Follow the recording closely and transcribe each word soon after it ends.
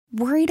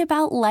Worried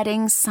about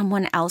letting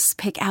someone else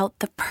pick out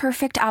the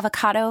perfect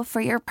avocado for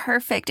your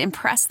perfect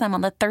impress them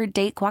on the third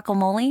date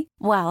guacamole?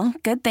 Well,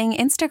 good thing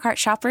Instacart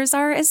shoppers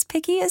are as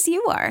picky as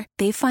you are.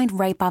 They find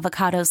ripe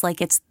avocados like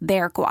it's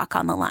their guac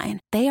on the line.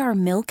 They are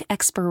milk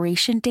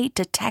expiration date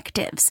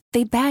detectives.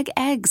 They bag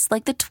eggs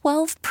like the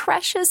 12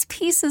 precious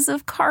pieces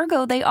of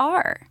cargo they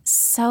are.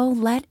 So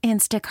let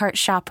Instacart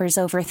shoppers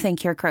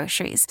overthink your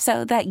groceries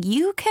so that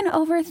you can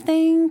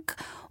overthink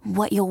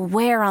what you'll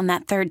wear on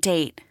that third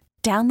date.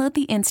 Download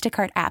the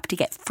Instacart app to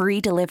get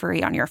free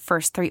delivery on your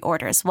first 3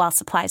 orders while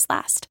supplies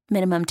last.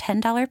 Minimum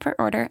 $10 per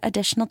order.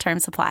 Additional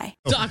terms apply.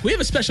 Doc, we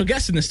have a special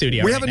guest in the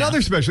studio. We have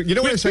another special. You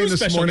know what I was saying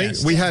this morning?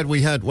 Guests. We had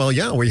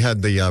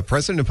the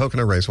president of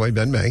Pocono Raceway,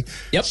 Ben May.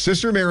 Yep.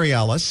 Sister Mary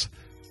Alice.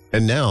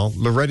 And now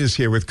Loretta's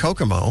here with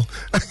Kokomo.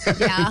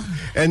 Yeah.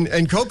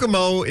 and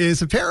Kokomo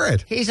is a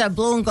parrot. He's a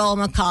blue and gold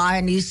macaw,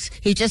 and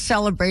he just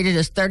celebrated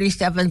his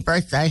 37th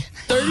birthday.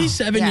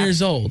 37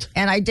 years old.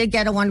 And I did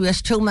get him when he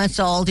was 2 months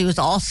old. He was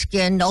all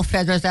skin, no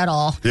feathers at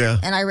all. Yeah.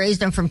 And I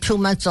raised him from 2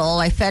 months old.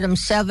 I fed him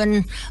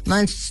 7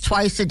 months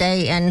twice a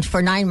day, and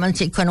for 9 months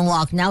he couldn't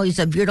walk. Now he's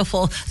a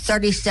beautiful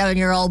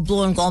 37-year-old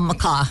blue and gold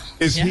macaw.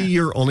 Is he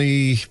your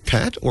only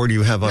pet, or do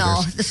you have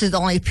others? No, this is the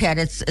only pet.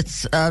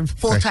 It's a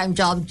full-time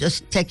job,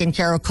 just taking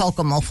care of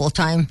Kokomo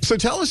full-time. So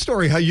tell a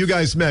story how you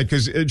guys met,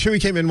 because Chewy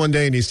came in one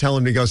day and he's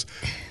telling me, he goes,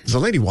 there's a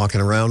lady walking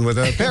around with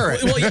a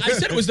parrot. Well, I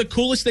said it was the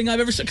coolest thing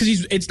I've ever seen, because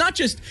he's not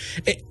just,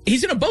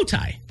 he's in a bow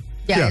tie.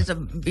 Yeah, he's a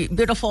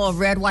beautiful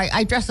red, white.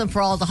 I dress him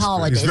for all the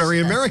holidays. He's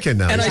very American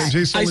now. And He's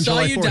I still in saw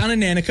July you 4th. down in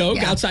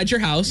Nanticoke, outside your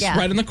house,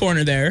 right in the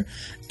corner there.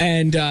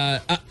 And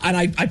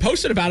I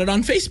posted about it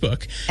on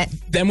Facebook.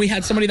 Then we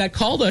had somebody that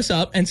called us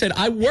up and said,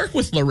 I work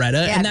with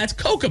Loretta, and that's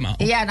Kokomo.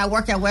 Yeah, and I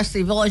work at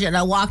Wesley Village, and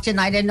I walked in.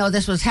 I didn't know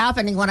this was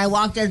happening. When I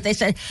walked in, they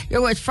said,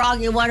 you're with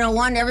Froggy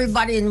 101.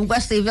 Everybody in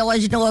Wesley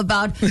Village knew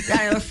about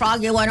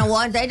Froggy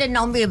 101. They didn't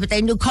know me, but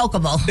they knew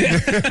Kokomo.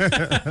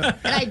 And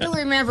I do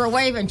remember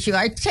waving to you.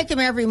 I take him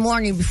every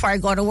morning before I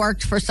go to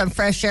work for some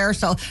fresh air.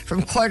 So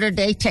from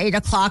 7:45 to 8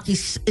 o'clock,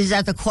 he's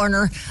at the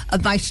corner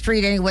of my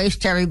street and he waves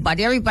to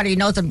everybody. Everybody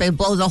knows him. They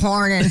blow the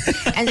horn.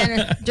 And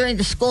then during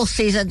the school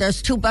season,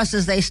 there's 2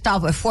 buses they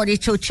stop with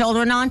 42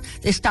 children on.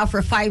 They stop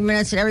for 5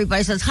 minutes and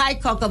everybody says, hi,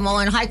 Kokomo,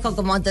 and hi,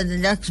 Kokomo. Then the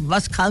next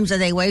bus comes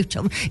and they wave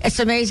to him. It's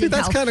amazing. See,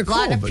 that's how kinda a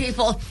lot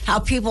cool,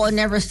 of people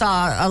never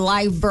saw a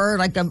live bird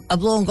like a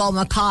blue and gold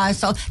macaw.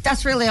 So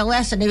that's really a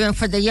lesson, even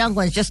for the young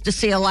ones, just to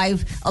see a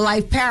live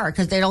parrot,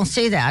 because they don't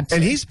see that.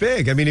 And he's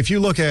big. I mean, if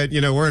you look at,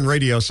 we're in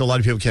radio, so a lot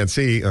of people can't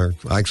see, or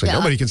actually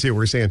nobody can see what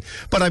we're seeing.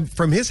 But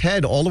from his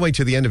head all the way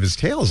to the end of his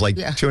tail is like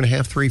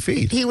 2.5, 3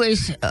 feet. He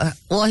weighs,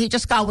 he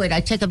just got weight. I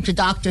take him to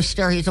Dr.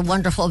 Stir. He's a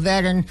wonderful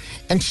vet. And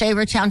in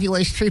Shavertown, he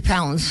weighs 3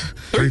 pounds.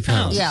 3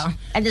 pounds? Yeah.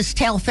 And his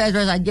tail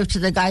feathers I give to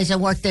the guys at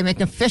work. They make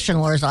fishing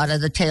lures out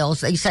of the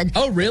tails. They said,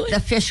 oh, really? The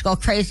fish go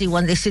crazy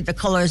when they see the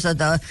colors of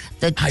the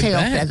tail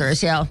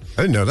feathers. Yeah.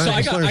 I didn't know that. So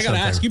I got to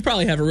ask, you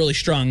probably have a really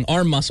strong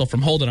arm muscle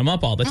from holding them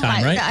up all the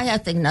time, right? I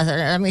think nothing.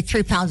 I mean,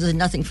 3 pounds is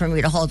nothing for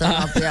me to hold him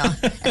up, yeah.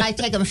 And I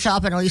take him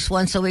shopping at least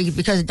once a week,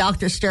 because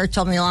Dr. Stair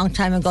told me a long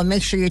time ago,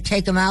 make sure you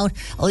take him out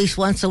at least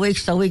once a week.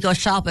 So we go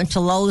shopping to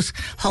Lowe's,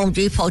 Home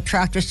Depot,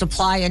 Tractor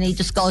Supply, and he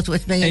just goes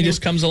with me. And he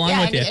just comes along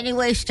with you. And he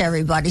waves to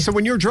everybody. So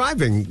when you're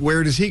driving,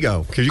 where does he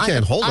go? Because you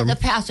can't hold him. On the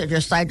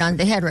passenger side, on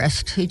the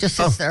headrest. He just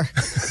sits there.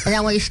 And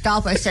then when we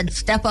stop, I said,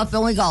 step up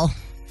and we go.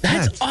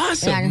 That's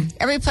awesome. And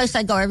every place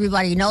I go,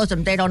 everybody knows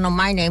him. They don't know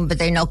my name, but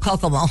they know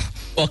Kokomo.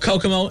 Well,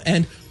 Kokomo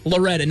and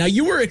Loretta. Now,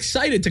 you were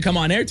excited to come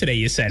on air today,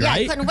 you said,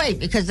 right? Yeah, I couldn't wait,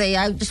 because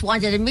I just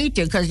wanted to meet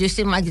you, because you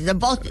seem like they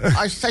both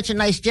are such a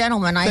nice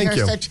gentleman. I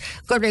hear such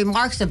good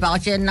remarks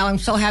about you, and now I'm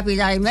so happy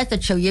that I met the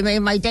two. You made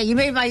my day. You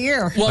made my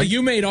year. Well,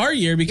 you made our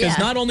year, because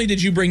not only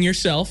did you bring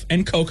yourself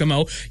and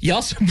Kokomo, you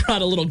also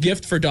brought a little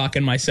gift for Doc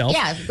and myself.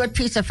 Yeah, good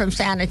pizza from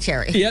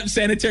Sanitary. Yep,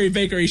 Sanitary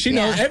Bakery. She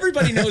knows.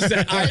 Everybody knows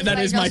that. That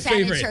is my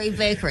favorite. Sanitary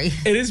Bakery.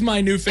 It is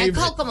my new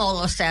favorite. And Kokomo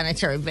loves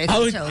Sanitary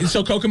Bakery, too.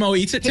 So Kokomo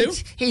eats it, too?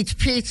 He eats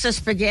pizza,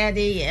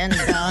 spaghetti, and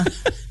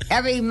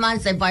every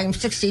month I buy him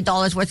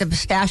 $60 worth of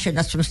pistachio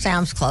nuts from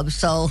Sam's Club.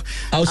 So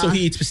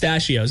he eats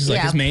pistachios. Is like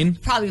his main?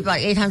 Probably about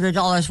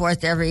 $800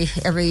 worth every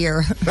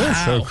year.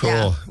 That's so cool.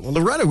 Yeah. Well,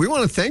 Loretta, we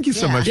want to thank you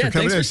so much for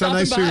coming in. It's so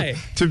nice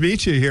to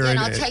meet you here. And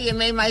I'll tell you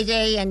made my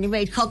day, and you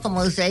made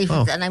Kokomo's day,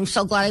 and I'm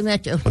so glad I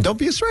met you. Well, don't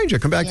be a stranger.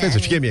 Come back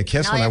visit. You gave me a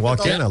kiss when I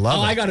walked in. I love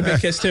it. I got a big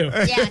kiss, too.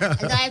 Yeah, and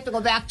then I have to go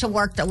back to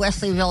work at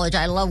Wesley Village.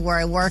 I love where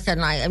I work,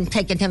 and I'm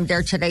taking him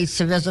there today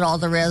to visit all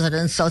the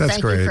residents. So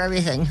thank you for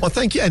everything. Well,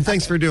 thank you, and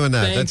thanks for doing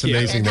that. That's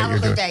amazing that you're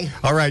doing. Day.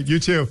 All right, you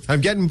too.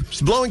 I'm getting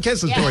blowing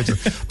kisses towards you.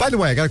 By the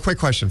way, I got a quick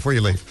question before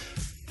you leave.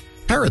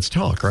 Parrots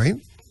talk, right?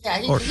 Yeah,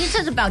 he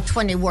says about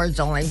 20 words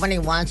only when he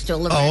wants to.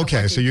 Oh,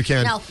 okay. So you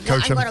can't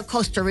coach him? I'm going to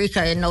Costa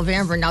Rica in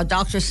November. Now,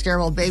 Dr. Stair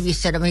will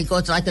babysit him. He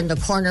goes like in the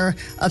corner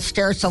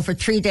upstairs. So for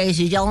 3 days,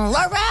 he's yelling,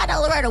 Loretta,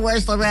 Loretta,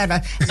 where's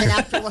Loretta? And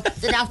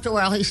then after a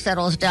while, he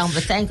settles down.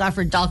 But thank God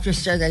for Dr.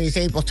 Stair that he's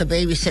able to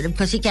babysit him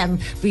because he can't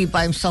be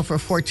by himself for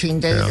 14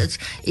 days.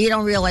 Yeah. You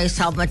don't realize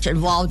how much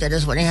involved it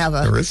is when you have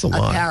a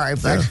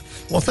parrot. But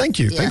well, thank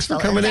you. Thanks for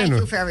coming in. Thank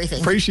you for everything.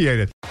 Appreciate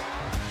it.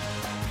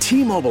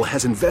 T-Mobile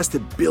has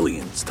invested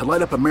billions to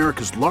light up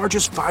America's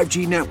largest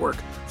 5G network,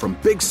 from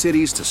big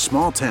cities to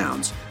small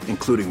towns,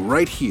 including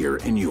right here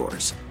in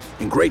yours.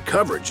 And great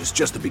coverage is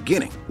just the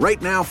beginning. Right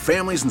now,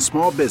 families and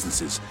small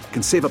businesses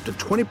can save up to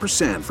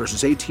 20%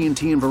 versus AT&T and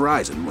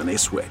Verizon when they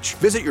switch.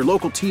 Visit your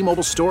local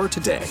T-Mobile store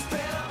today.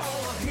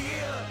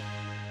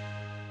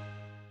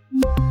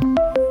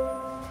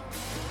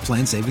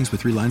 Plan savings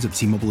with 3 lines of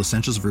T-Mobile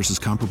Essentials versus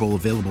comparable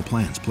available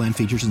plans. Plan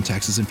features and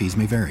taxes and fees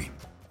may vary.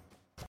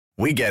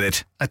 We get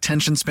it.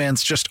 Attention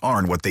spans just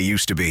aren't what they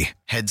used to be.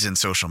 Heads in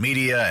social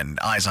media and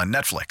eyes on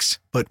Netflix.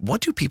 But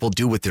what do people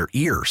do with their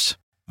ears?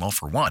 Well,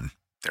 for one,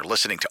 they're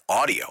listening to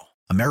audio.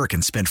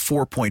 Americans spend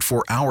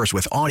 4.4 hours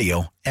with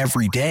audio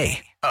every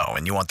day. Oh,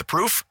 and you want the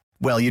proof?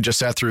 Well, you just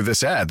sat through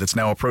this ad that's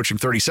now approaching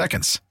 30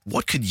 seconds.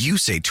 What could you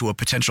say to a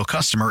potential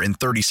customer in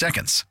 30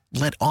 seconds?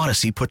 Let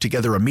Odyssey put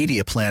together a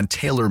media plan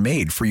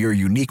tailor-made for your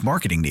unique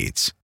marketing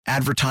needs.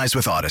 Advertise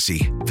with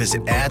Odyssey.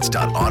 Visit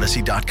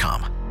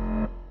ads.odyssey.com.